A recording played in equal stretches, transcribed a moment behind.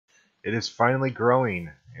it is finally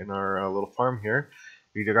growing in our little farm here.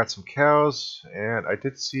 We got some cows, and I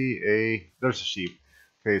did see there's a sheep.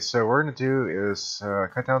 Okay, so what we're gonna do is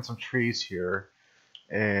cut down some trees here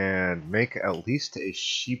and make at least a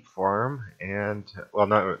sheep farm, and well,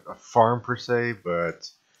 not a farm per se,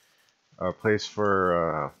 but a place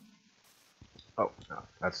for. Oh, no,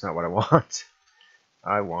 that's not what I want.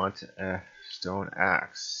 I want a stone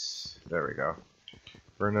axe. There we go.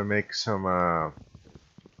 We're gonna make some a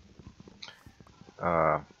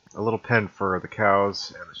little pen for the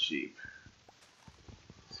cows and the sheep,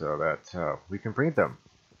 so that we can breed them.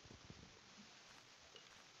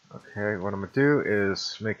 Okay, what I'm gonna do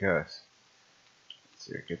is make a. Let's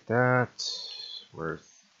see, get that. I'm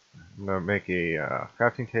gonna make a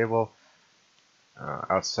crafting table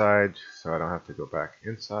outside, so I don't have to go back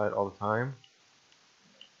inside all the time.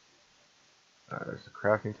 There's the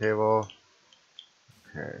crafting table.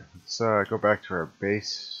 Okay, let's go back to our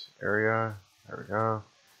base area. There we go.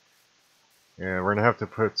 And we're gonna have to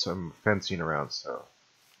put some fencing around. So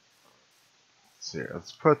let's see.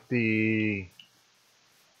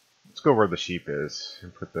 Let's go where the sheep is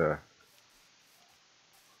and put that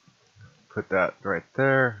right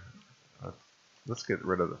there. Let's get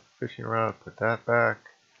rid of the fishing rod. Put that back.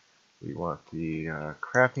 We want the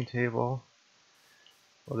crafting table.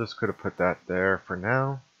 We'll just could have put that there for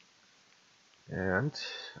now. And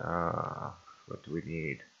what do we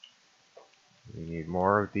need? We need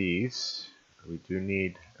more of these. We do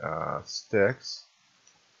need sticks.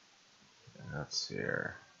 Let's see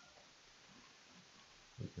here.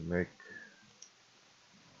 We can make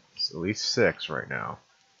at least 6 right now.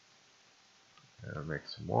 And make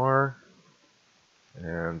some more.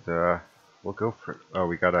 And we'll go for. Oh,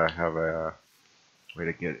 we gotta have a way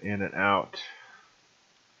to get in and out.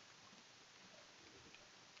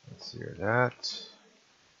 Let's see here, that.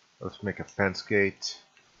 Let's make a fence gate.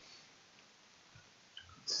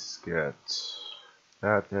 Let's get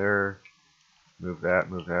that there. Move that,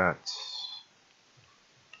 move that.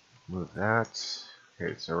 Move that.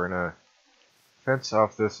 Okay, so we're gonna fence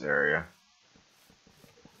off this area.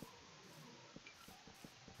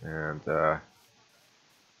 And,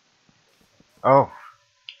 oh!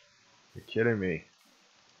 You're kidding me.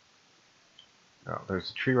 Oh,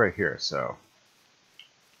 there's a tree right here, so.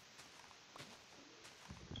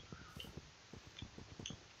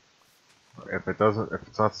 If it's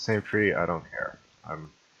not the same tree, I don't care.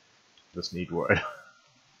 Just need wood.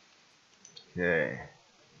 Okay.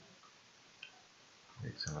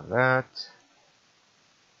 Make some of that.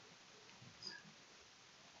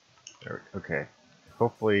 There, okay.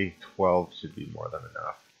 Hopefully 12 should be more than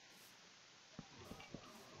enough.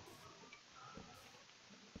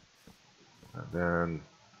 And then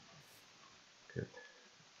get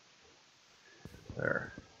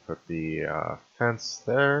there. Put the fence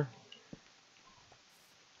there.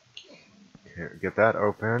 Okay, get that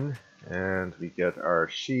open, and we get our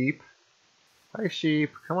sheep. Hi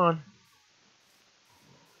sheep, come on.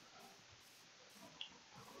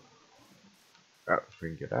 Oh, we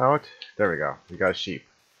can get out. There we go. We got a sheep.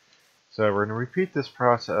 So we're going to repeat this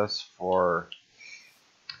process for.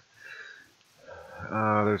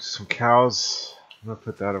 There's some cows. I'm going to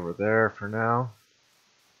put that over there for now.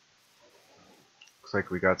 Looks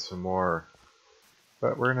like we got some more.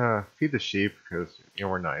 But we're going to feed the sheep because,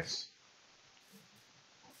 we're nice.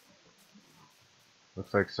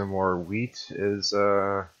 Looks like some more wheat is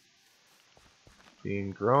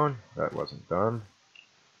being grown. That wasn't done.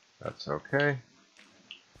 That's okay.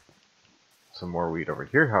 Some more wheat over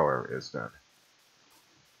here, however, is done.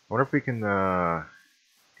 I wonder if we can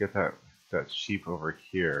get that sheep over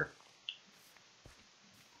here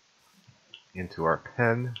into our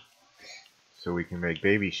pen so we can make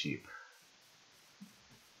baby sheep.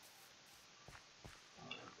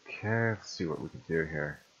 Okay, let's see what we can do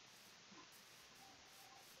here.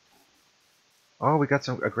 Oh, we got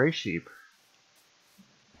a gray sheep.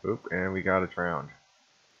 Oop, and we got it drowned.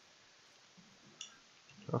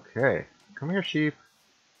 Okay, come here, sheep.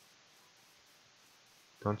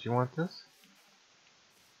 Don't you want this?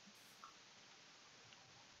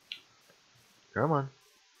 Come on.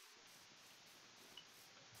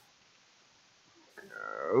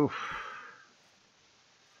 Oof.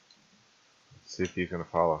 Let's see if he's gonna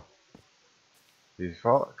follow. Did he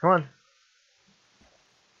follow? Come on.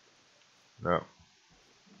 No.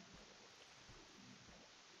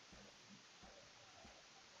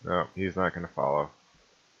 No, he's not gonna follow.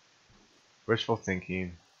 Wishful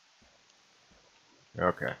thinking.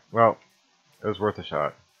 Okay, well, it was worth a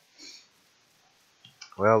shot.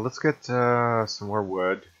 Well, let's get some more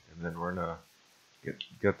wood, and then we're gonna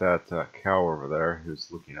get that cow over there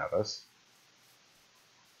who's looking at us.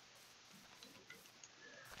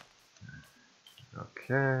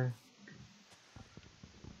 Okay.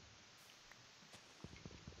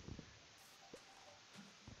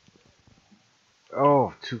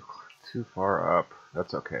 Oh, too far up.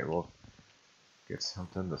 That's okay. We'll get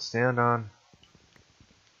something to stand on.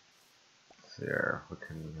 There, we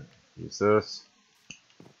can use this.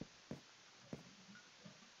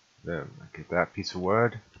 Then get that piece of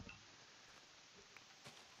wood.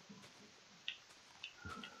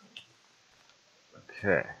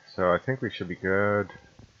 Okay, so I think we should be good.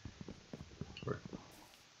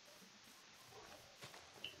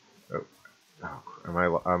 Oh,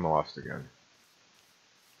 I'm lost again.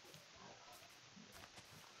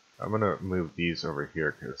 I'm gonna move these over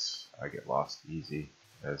here because I get lost easy,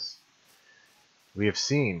 as we have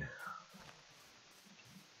seen.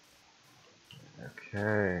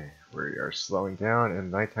 Okay, we are slowing down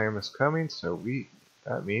and nighttime is coming, so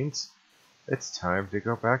that means it's time to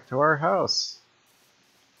go back to our house.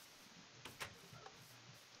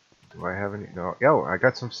 Do I have any? No. Oh, I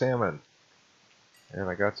got some salmon. And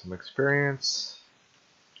I got some experience.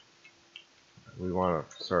 We want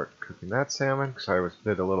to start cooking that salmon because I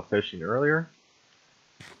did a little fishing earlier.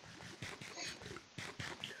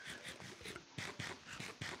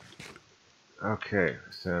 Okay,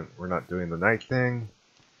 so we're not doing the night thing.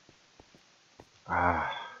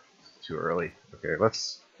 It's too early. Okay,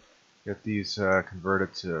 let's get these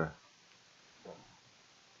converted to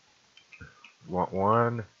want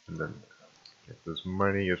one, and then get as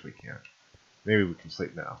many as we can. Maybe we can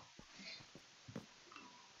sleep now.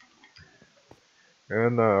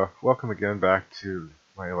 And welcome again back to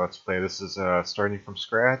my Let's Play. This is starting from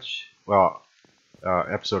scratch. Well,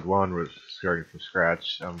 episode 1 was starting from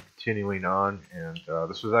scratch. I'm continuing on, and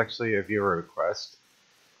this was actually a viewer request.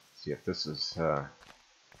 Let's see if this is...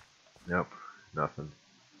 nope, nothing.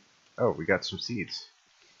 Oh, we got some seeds.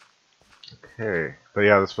 Okay, but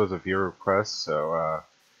yeah, this was a viewer request, so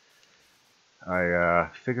I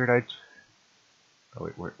figured I'd... Oh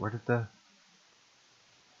wait, where did the...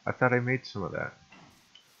 I thought I made some of that.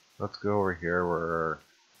 Let's go over here where...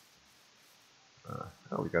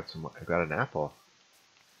 oh, we got some... I got an apple.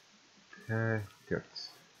 Okay, good.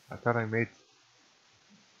 I thought I made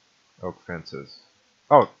oak fences.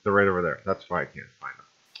 Oh, they're right over there. That's why I can't find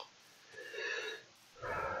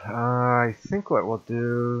them. I think what we'll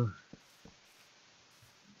do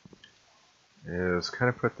is kind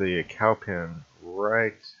of put the cow pen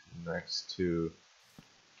right next to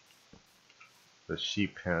the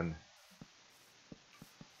sheep pen.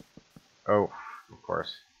 Oh, of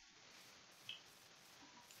course.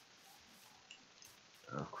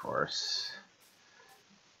 Of course.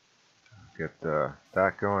 Get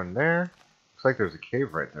that going there. Looks like there's a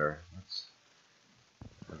cave right there. Let's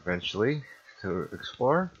eventually to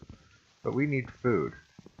explore. But we need food.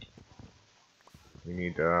 We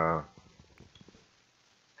need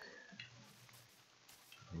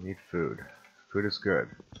food. Food is good.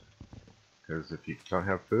 Because if you don't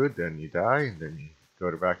have food, then you die, and then you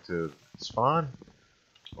go back to spawn,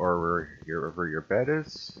 or wherever your bed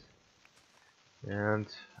is. And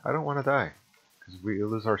I don't want to die, because we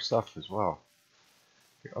lose our stuff as well.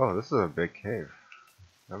 Oh, this is a big cave.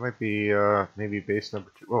 That might be maybe base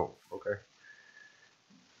number 2. Whoa, okay.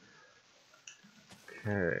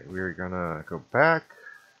 Okay, we're gonna go back.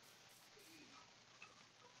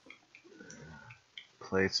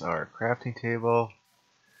 Place our crafting table.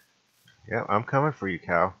 Yeah, I'm coming for you,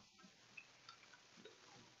 cow.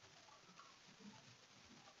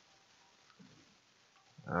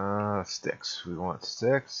 Sticks. We want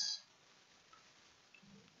sticks.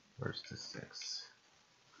 Where's the sticks?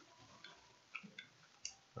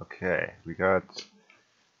 Okay, we got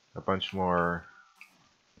a bunch more.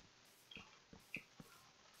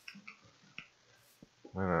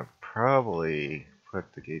 I'm gonna probably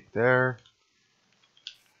put the gate there.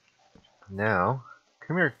 Now,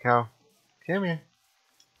 come here, cow. Come here.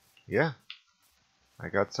 Yeah, I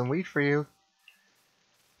got some wheat for you.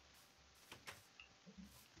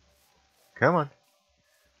 Come on.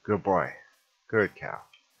 Good boy. Good cow.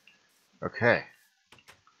 Okay.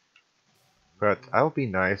 But I'll be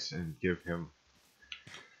nice and give him...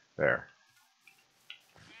 There.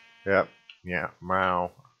 Yep. Yeah. Meow.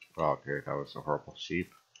 Oh, okay, that was a horrible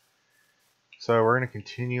sheep. So we're going to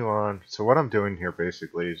continue on. So what I'm doing here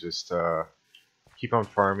basically is just keep on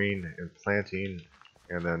farming and planting.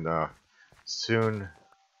 And then soon...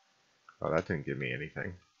 Oh, that didn't give me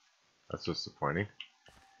anything. That's disappointing.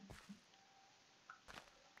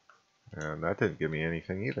 And that didn't give me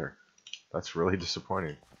anything either. That's really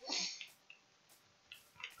disappointing.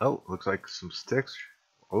 Oh, looks like some sticks.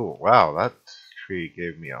 Oh, wow, that tree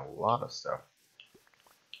gave me a lot of stuff.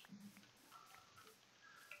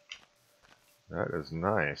 That is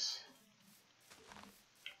nice.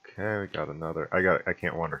 Okay, we got another. I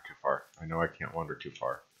can't wander too far. I know I can't wander too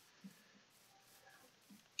far.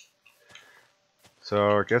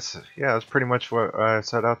 So I guess, yeah, that's pretty much what I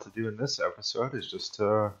set out to do in this episode, is just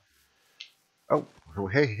oh,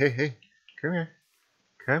 hey, come here,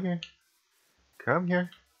 come here, come here,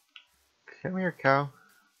 come here, cow.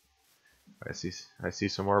 I see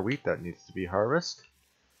some more wheat that needs to be harvested.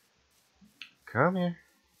 Come here,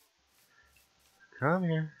 come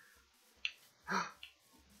here,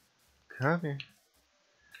 come here.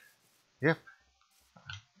 Yep,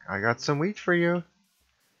 I got some wheat for you.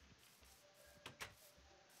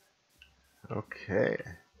 Okay.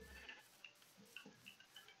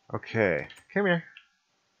 Okay, come here.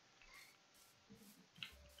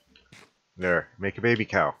 There, make a baby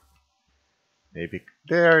cow. Maybe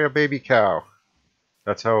there, a baby cow.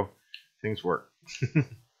 That's how things work.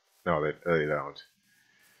 No, they don't.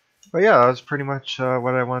 But yeah, that was pretty much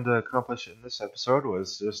what I wanted to accomplish in this episode,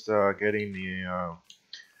 was just getting the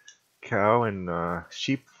cow and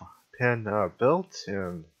sheep pen built,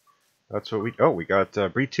 and that's what we got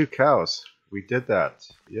breed 2 cows. We did that.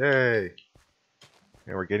 Yay!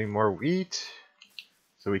 And we're getting more wheat,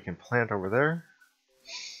 so we can plant over there.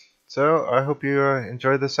 So I hope you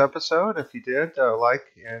enjoyed this episode. If you did, like,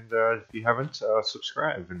 and if you haven't,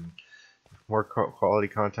 subscribe, and more quality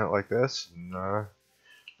content like this. And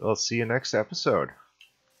we'll see you next episode.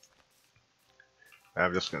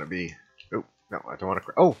 I'm just gonna be. Oh no, I don't want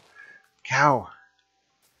to. Oh, cow.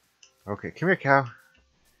 Okay, come here, cow.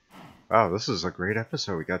 Wow, this is a great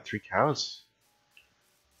episode. We got 3 cows.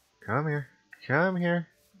 Come here, come here.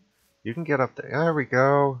 You can get up there. There we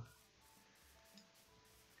go.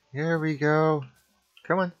 Here we go.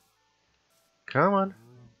 Come on. Come on.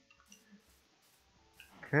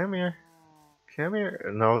 Come here. Come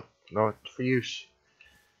here. No, no, for you.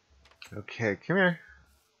 Okay, come here.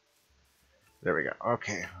 There we go.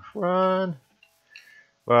 Okay, run.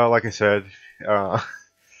 Well, like I said, I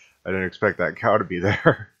didn't expect that cow to be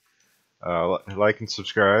there. Like and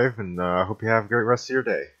subscribe, and I hope you have a great rest of your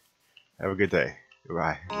day. Have a good day.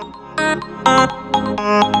 Goodbye.